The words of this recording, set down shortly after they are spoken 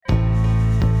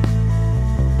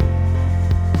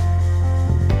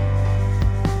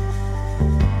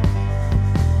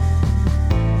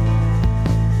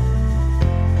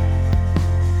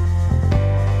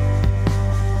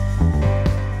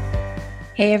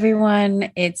Hey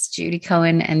everyone, it's Judy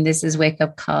Cohen, and this is Wake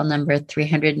Up Call number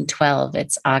 312.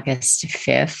 It's August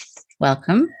 5th.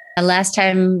 Welcome. Last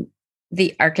time,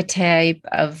 the archetype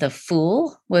of the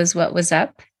fool was what was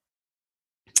up.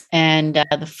 And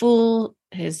the fool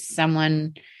is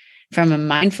someone from a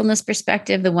mindfulness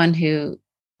perspective, the one who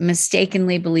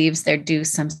mistakenly believes they're due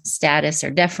some status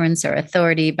or deference or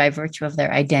authority by virtue of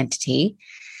their identity.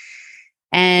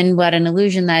 And what an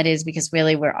illusion that is, because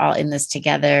really we're all in this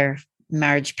together.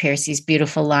 Marge Piercy's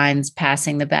beautiful lines,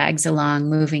 passing the bags along,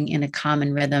 moving in a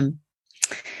common rhythm.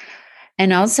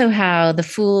 And also how the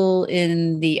fool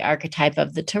in the archetype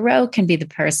of the tarot can be the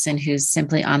person who's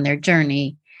simply on their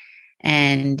journey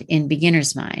and in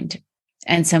beginner's mind.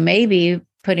 And so maybe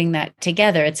putting that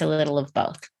together, it's a little of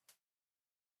both.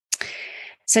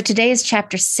 So today is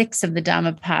chapter 6 of the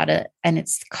Dhammapada, and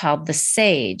it's called the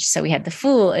Sage. So we had the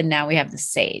fool, and now we have the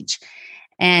sage.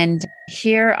 And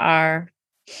here are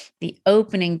the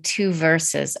opening 2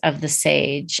 verses of the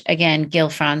Sage. Again, Gil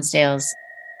Fronsdale's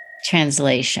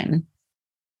translation.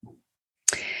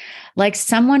 Like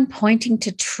someone pointing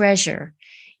to treasure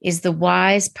is the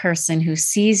wise person who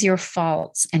sees your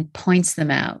faults and points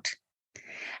them out.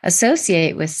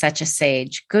 Associate with such a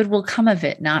sage. Good will come of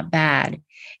it, not bad,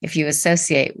 if you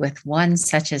associate with one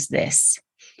such as this.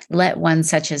 Let one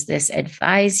such as this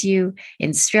advise you,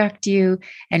 instruct you,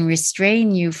 and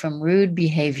restrain you from rude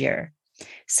behavior.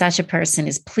 Such a person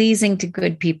is pleasing to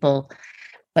good people,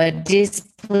 but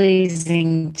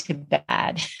displeasing to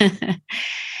bad.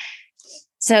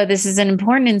 So this is an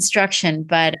important instruction,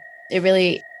 but it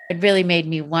really made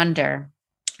me wonder,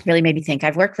 really made me think.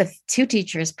 I've worked with 2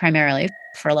 teachers primarily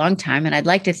for a long time, and I'd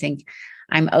like to think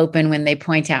I'm open when they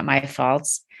point out my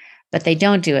faults, but they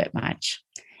don't do it much.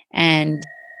 And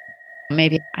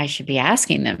maybe I should be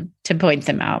asking them to point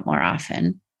them out more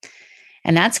often.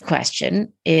 And that's the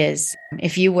question is,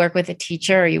 if you work with a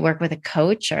teacher or you work with a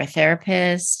coach or a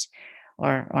therapist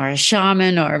or a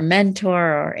shaman or a mentor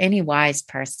or any wise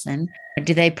person,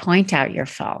 do they point out your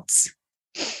faults?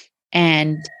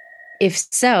 And if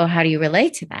so, how do you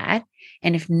relate to that?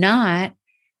 And if not,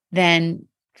 then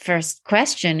first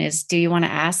question is, do you want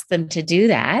to ask them to do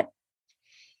that?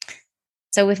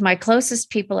 So with my closest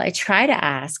people, I try to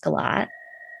ask a lot.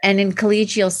 And in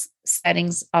collegial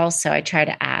settings also, I try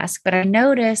to ask, but I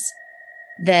notice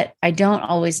that I don't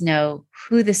always know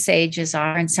who the sages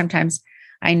are. And sometimes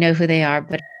I know who they are,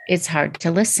 but it's hard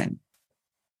to listen.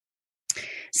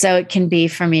 So it can be,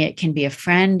 for me, it can be a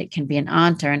friend, it can be an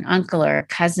aunt or an uncle or a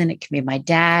cousin. It can be my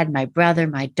dad, my brother,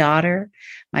 my daughter,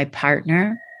 my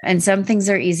partner. And some things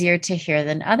are easier to hear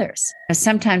than others.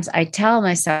 Sometimes I tell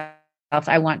myself,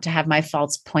 I want to have my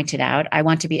faults pointed out. I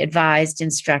want to be advised,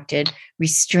 instructed,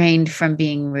 restrained from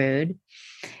being rude.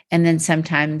 And then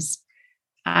sometimes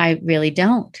I really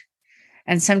don't.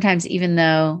 And sometimes, even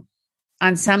though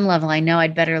on some level I know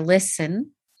I'd better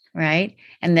listen, right?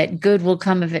 And that good will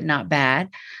come of it, not bad,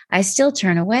 I still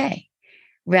turn away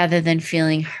rather than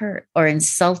feeling hurt or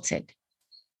insulted.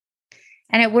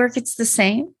 And at work, it's the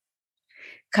same.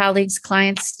 Colleagues,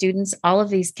 clients, students, all of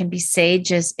these can be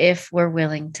sages if we're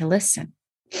willing to listen.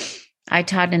 I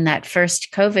taught in that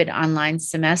first COVID online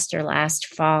semester last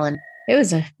fall, and it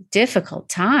was a difficult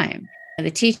time.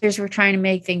 The teachers were trying to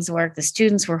make things work. The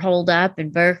students were holed up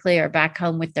in Berkeley or back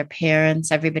home with their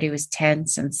parents. Everybody was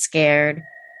tense and scared.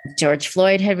 George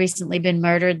Floyd had recently been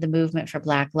murdered. The movement for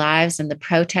Black Lives and the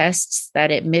protests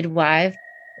that it midwife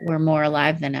were more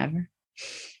alive than ever.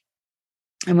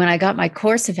 And when I got my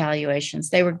course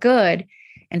evaluations, they were good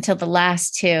until the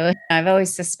last 2. I've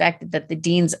always suspected that the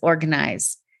deans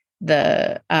organize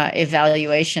the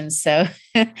evaluations. So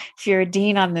if you're a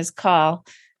dean on this call,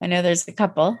 I know there's a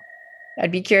couple.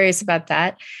 I'd be curious about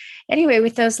that. Anyway,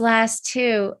 with those last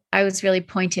 2, I was really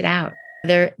pointed out.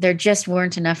 There just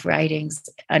weren't enough writings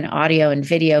and audio and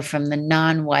video from the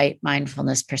non-white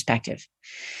mindfulness perspective.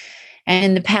 And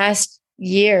in the past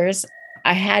years,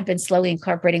 I had been slowly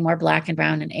incorporating more Black and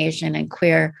brown and Asian and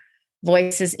queer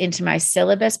voices into my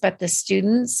syllabus, but the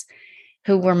students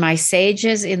who were my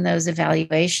sages in those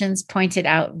evaluations pointed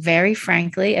out very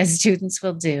frankly, as students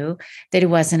will do, that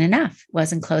it wasn't enough,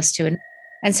 wasn't close to it.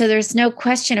 And so there's no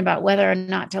question about whether or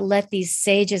not to let these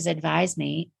sages advise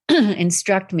me,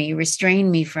 instruct me,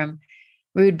 restrain me from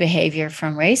rude behavior,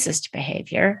 from racist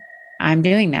behavior. I'm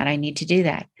doing that. I need to do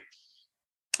that.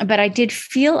 But I did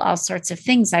feel all sorts of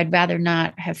things I'd rather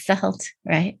not have felt,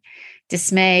 right?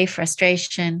 Dismay,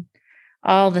 frustration,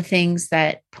 all the things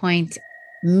that point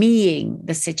meing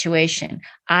the situation.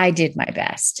 I did my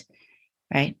best,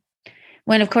 right?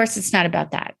 When, of course, it's not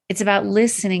about that. It's about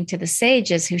listening to the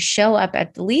sages who show up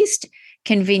at the least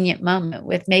convenient moment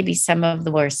with maybe some of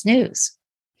the worst news.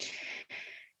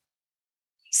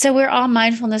 So we're all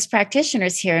mindfulness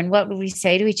practitioners here. And what would we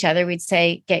say to each other? We'd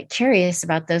say, get curious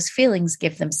about those feelings,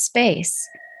 give them space.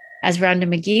 As Rhonda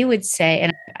McGee would say,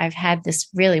 and I've had this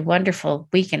really wonderful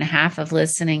week and a half of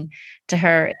listening to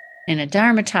her in a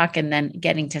Dharma talk and then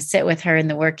getting to sit with her in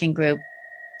the working group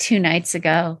 2 nights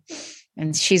ago.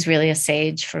 And she's really a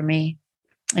sage for me.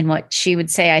 And what she would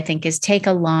say, I think, is take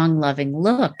a long, loving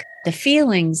look at the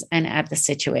feelings and at the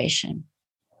situation.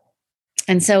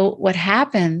 And so what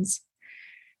happens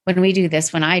when we do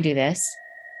this, when I do this,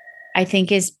 I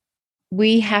think is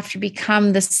we have to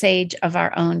become the sage of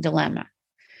our own dilemma.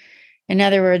 In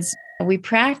other words, we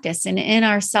practice, and in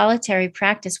our solitary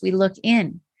practice, we look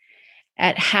in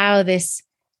at how this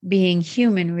being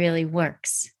human really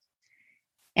works.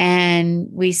 And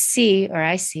we see, or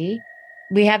I see,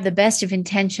 we have the best of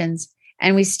intentions,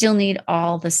 and we still need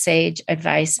all the sage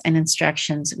advice and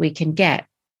instructions we can get.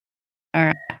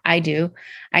 Or I do.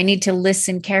 I need to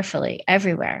listen carefully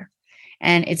everywhere.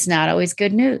 And it's not always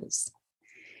good news.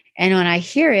 And when I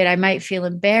hear it, I might feel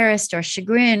embarrassed or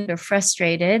chagrined or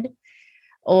frustrated,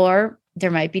 or there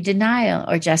might be denial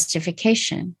or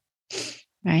justification,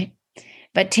 right?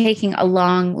 But taking a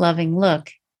long, loving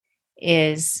look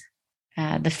is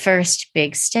the first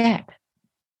big step.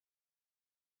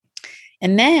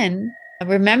 And then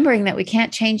remembering that we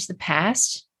can't change the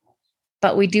past,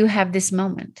 but we do have this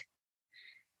moment.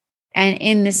 And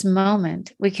in this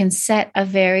moment, we can set a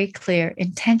very clear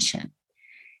intention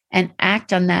and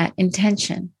act on that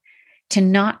intention to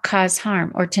not cause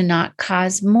harm or to not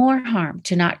cause more harm,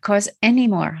 to not cause any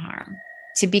more harm,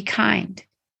 to be kind,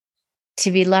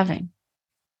 to be loving.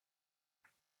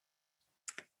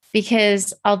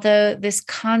 Because although this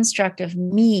construct of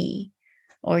me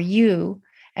or you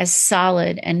as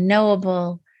solid and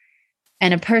knowable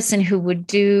and a person who would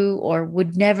do or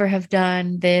would never have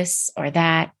done this or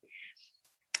that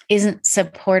isn't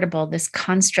supportable, this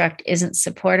construct isn't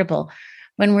supportable,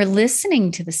 when we're listening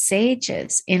to the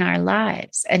sages in our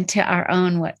lives and to our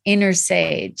own inner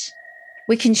sage,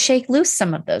 we can shake loose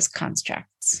some of those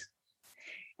constructs.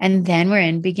 And then we're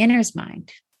in beginner's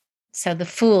mind. So the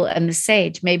fool and the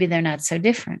sage, maybe they're not so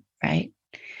different, right?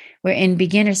 We're in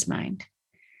beginner's mind.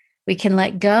 We can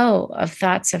let go of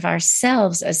thoughts of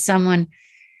ourselves as someone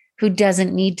who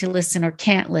doesn't need to listen or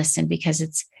can't listen because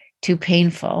it's too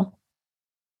painful.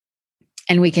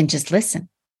 And we can just listen,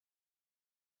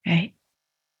 right?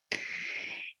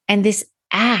 And this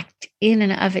act in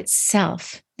and of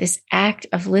itself, this act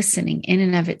of listening in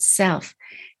and of itself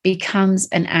becomes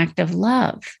an act of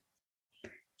love.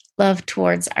 Love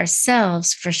towards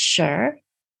ourselves for sure,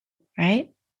 right?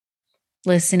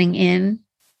 Listening in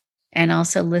and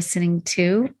also listening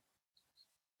to.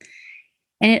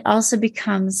 And it also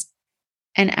becomes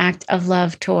an act of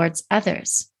love towards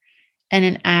others and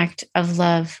an act of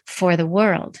love for the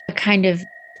world, a kind of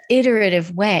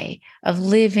iterative way of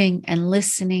living and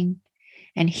listening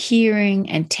and hearing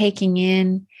and taking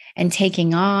in and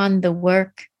taking on the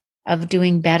work of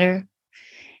doing better,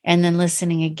 and then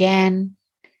listening again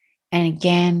and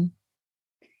again.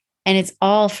 And it's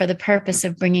all for the purpose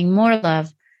of bringing more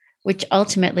love, which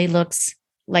ultimately looks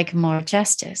like more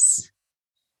justice,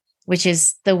 which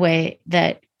is the way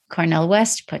that Cornel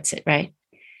West puts it, right?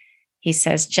 He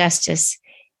says justice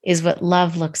is what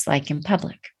love looks like in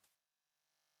public.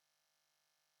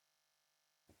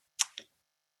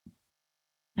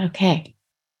 Okay,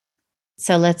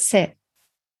 so let's sit.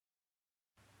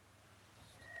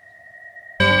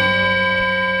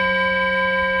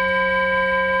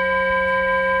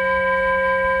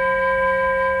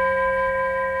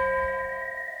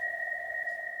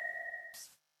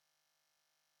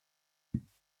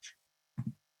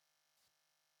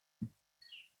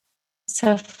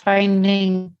 So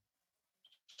finding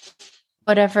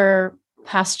whatever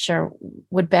posture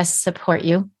would best support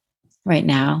you right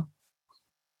now.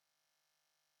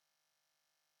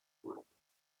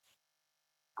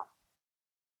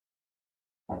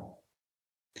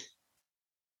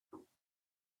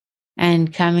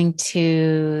 And coming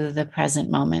to the present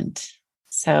moment.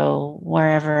 So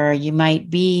wherever you might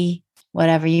be,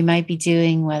 whatever you might be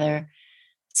doing, whether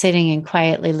sitting and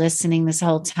quietly listening this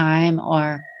whole time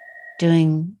or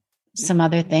doing some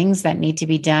other things that need to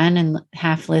be done and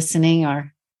half listening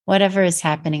or whatever is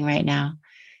happening right now,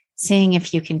 seeing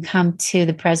if you can come to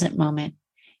the present moment,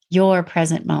 your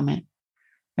present moment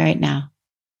right now.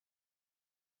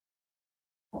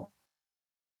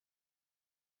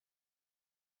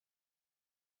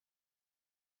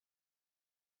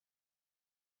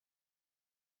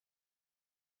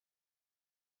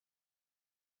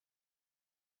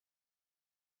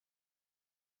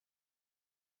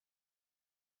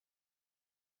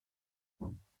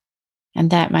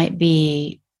 And that might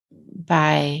be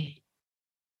by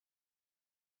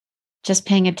just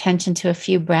paying attention to a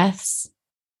few breaths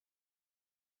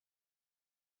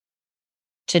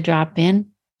to drop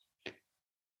in.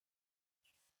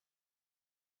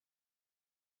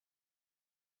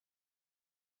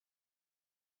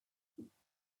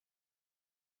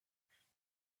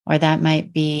 Or that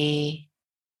might be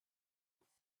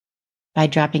by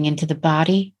dropping into the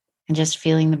body and just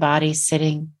feeling the body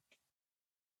sitting,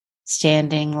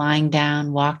 standing, lying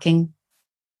down, walking.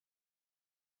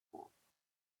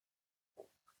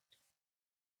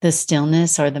 The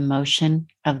stillness or the motion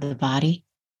of the body.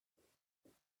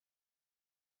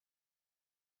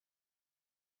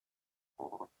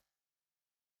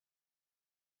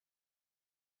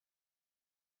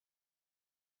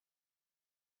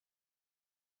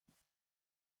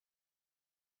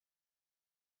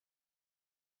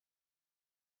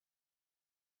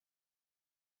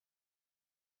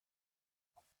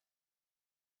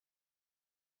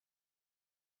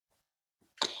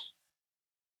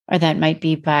 Or that might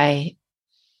be by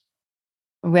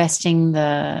resting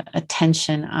the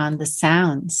attention on the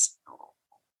sounds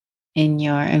in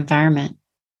your environment.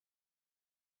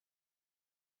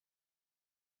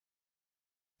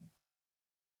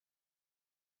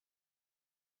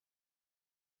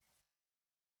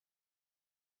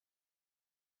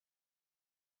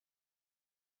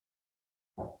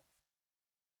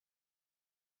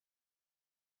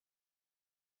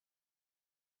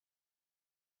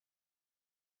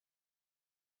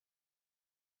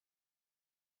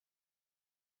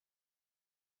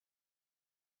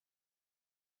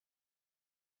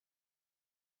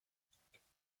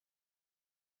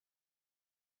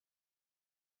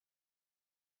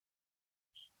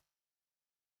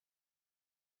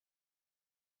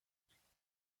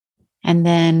 And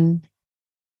then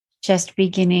just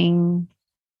beginning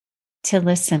to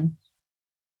listen.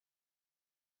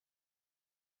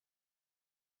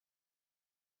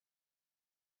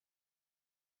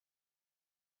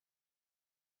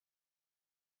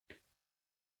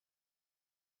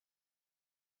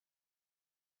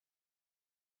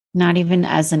 Not even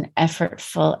as an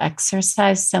effortful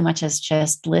exercise, so much as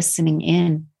just listening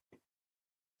in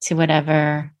to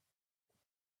whatever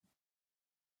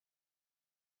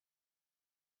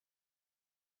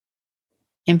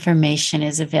information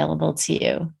is available to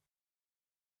you.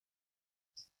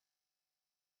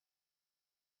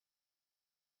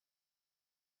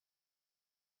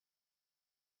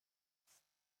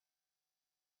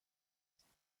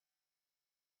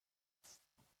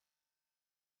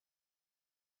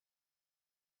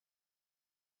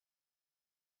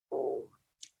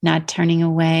 Not turning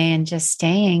away and just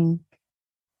staying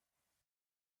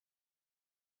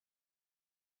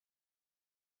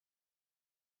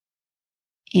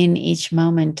in each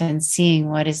moment and seeing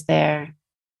what is there.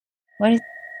 What is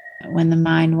when the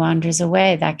mind wanders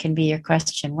away? That can be your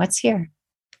question. What's here?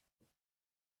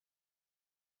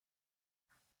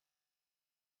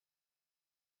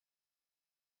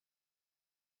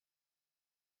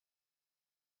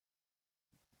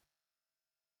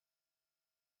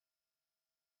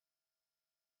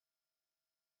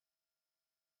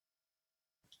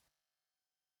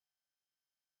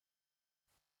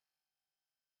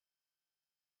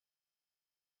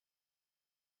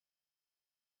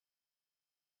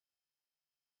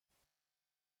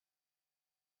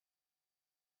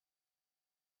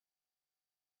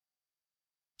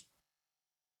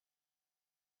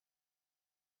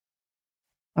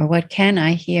 Or what can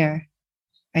I hear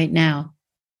right now?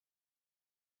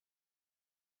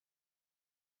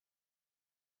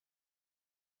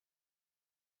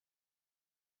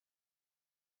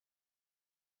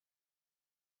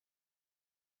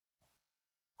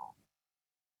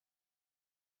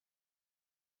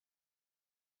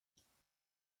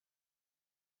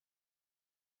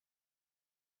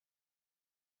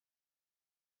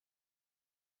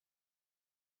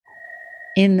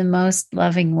 In the most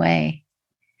loving way.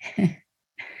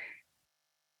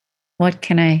 What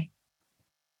can I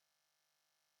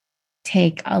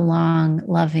take a long,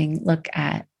 loving look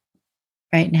at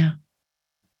right now?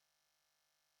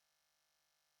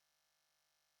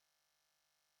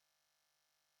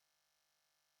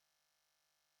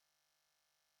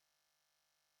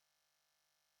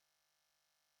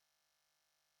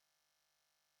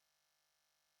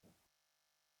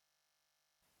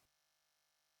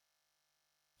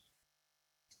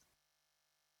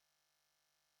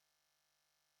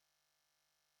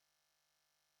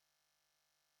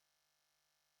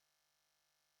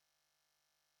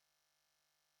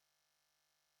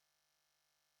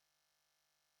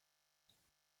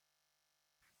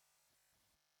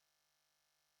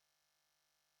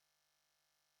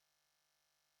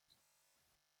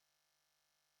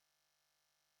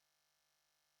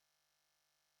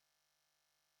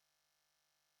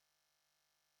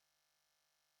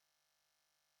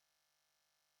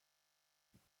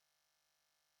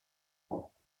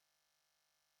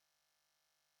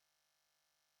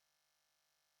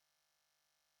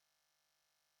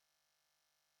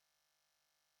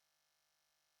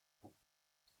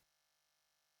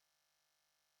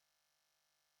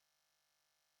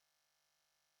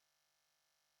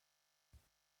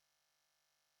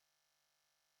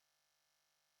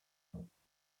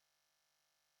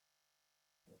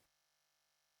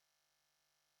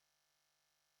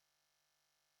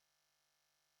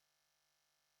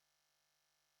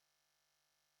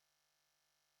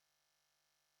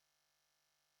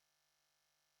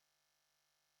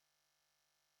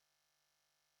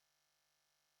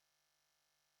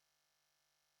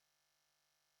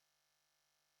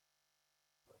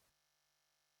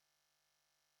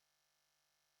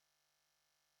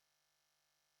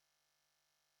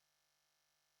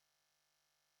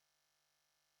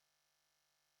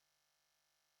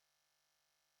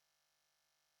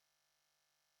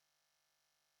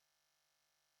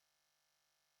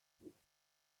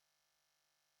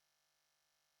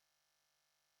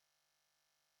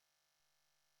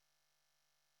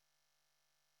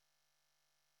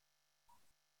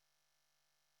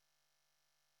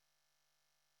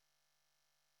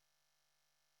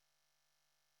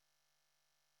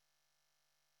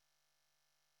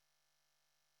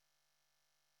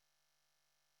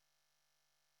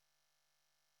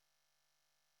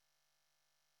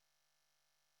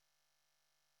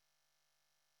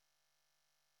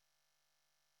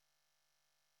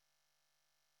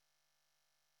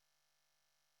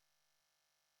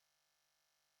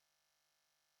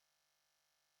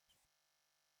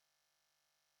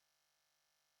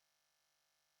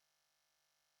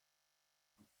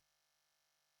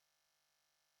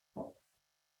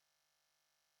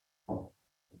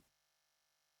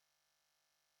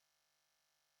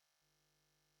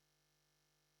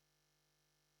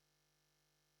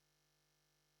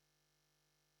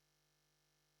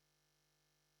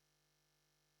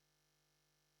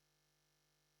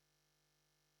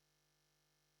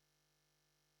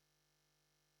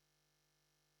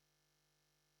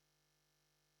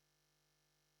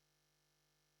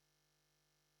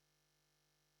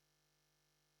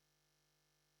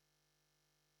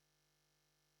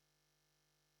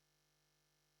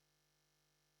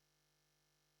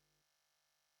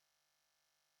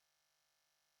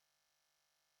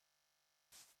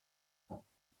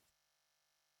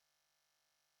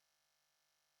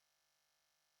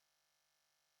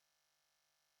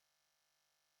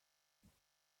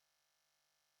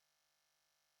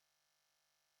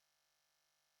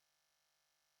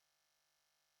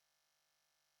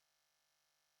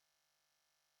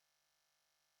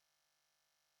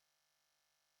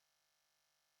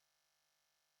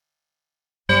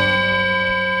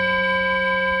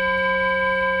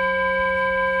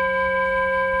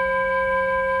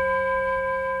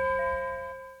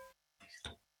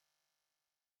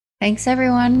 Thanks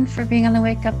everyone for being on the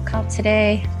wake up call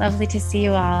today. Lovely to see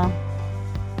you all.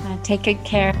 Take good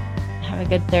care. Have a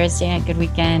good Thursday, a good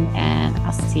weekend, and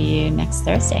I'll see you next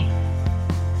Thursday.